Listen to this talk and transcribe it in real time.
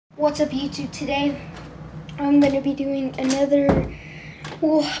What's up, YouTube? Today I'm going to be doing another,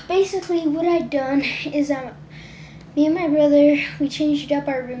 basically what I've done is me and my brother, we changed up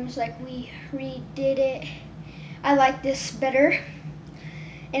our rooms, like we redid it. I like this better,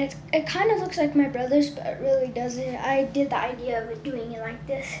 and it kind of looks like my brother's, but it really doesn't. I did the idea of it doing it like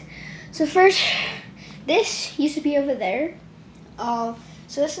this. So first, this used to be over there. So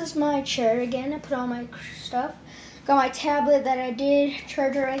this is my chair again. I put all my stuff. Got my tablet that I did,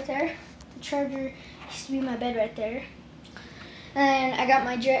 charger right there. The charger used to be my bed right there. And I got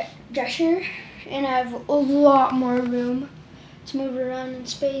my dresser, and I have a lot more room to move around in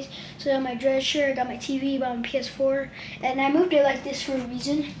space. So I got my dresser, I got my TV, got my PS4, and I moved it like this for a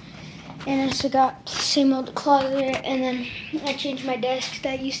reason. And I also got the same old closet, and then I changed my desk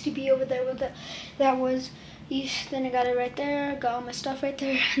that used to be over there with then I got it right there, got all my stuff right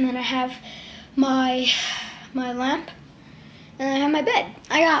there, and then I have my lamp, and I have my bed.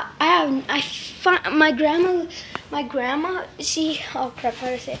 I found my grandma, see, oh crap, how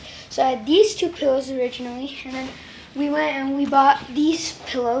to say it? So I had these two pillows originally, and then we went and we bought these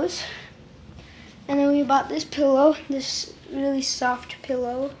pillows, and then we bought this pillow, this really soft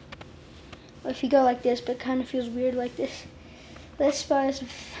pillow. If you go like this, but it kind of feels weird like this. This spot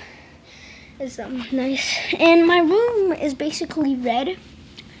is nice. And my room is basically red,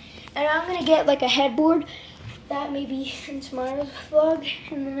 and I'm gonna get like a headboard that maybe in tomorrow's vlog.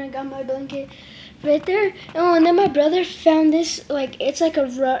 And then I got my blanket right there. Oh, and then my brother found this, like it's like a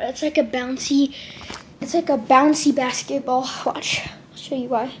bouncy basketball. Watch, I'll show you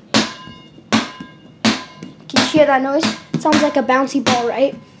why. Can you hear that noise? It sounds like a bouncy ball,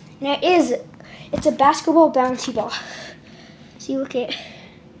 right? And it is. It's a basketball bouncy ball. See, look at.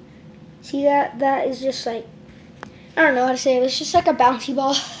 See that? That is just like, I don't know how to say it. It's just like a bouncy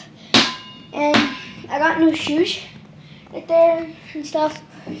ball. And I got new shoes right there and stuff.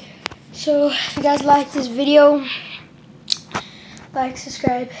 So if you guys like this video, like,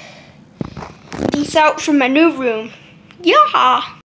 subscribe. Peace out from my new room. Yeah.